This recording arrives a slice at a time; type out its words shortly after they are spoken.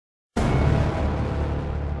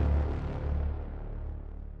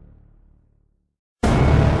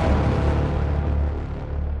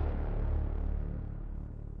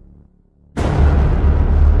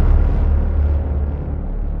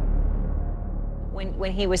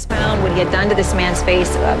When he was found, what he had done to this man's face,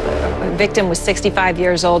 the victim was 65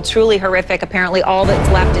 years old, truly horrific. Apparently all that's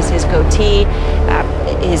left is his goatee.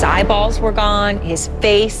 His eyeballs were gone, his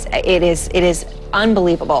face. It is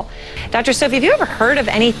unbelievable. Dr. Sophie, have you ever heard of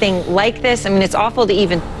anything like this? I mean, it's awful to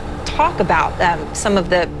even talk about some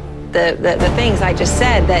of the things I just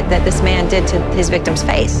said that this man did to his victim's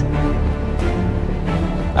face.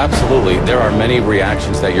 Absolutely. There are many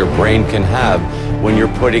reactions that your brain can have when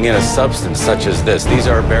you're putting in a substance such as this. These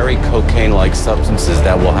are very cocaine-like substances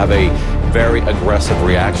that will have a very aggressive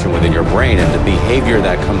reaction within your brain, and the behavior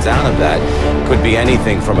that comes out of that could be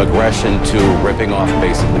anything from aggression to ripping off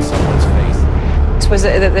basically someone's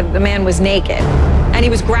face. The man was naked, and he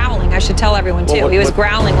was growling. I should tell everyone too. He was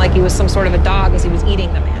growling like he was some sort of a dog as he was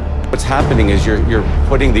eating the man. What's happening is you're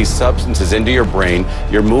putting these substances into your brain,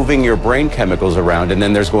 you're moving your brain chemicals around, and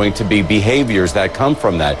then there's going to be behaviors that come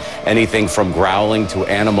from that. Anything from growling to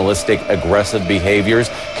animalistic, aggressive behaviors,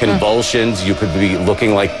 convulsions. You could be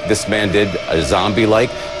looking like this man did, a zombie-like,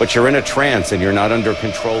 but you're in a trance and you're not under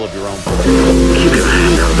control of your own brain. Keep your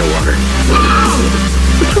hand out of the water.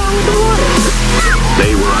 What's wrong with the water?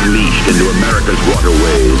 They were unleashed into America's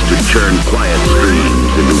waterways to turn quiet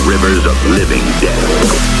streams into rivers of living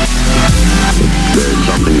death. There's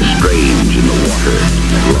something strange in the water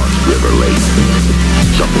at Lost River Lake.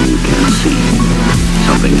 Something you can't see.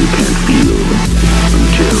 Something you can't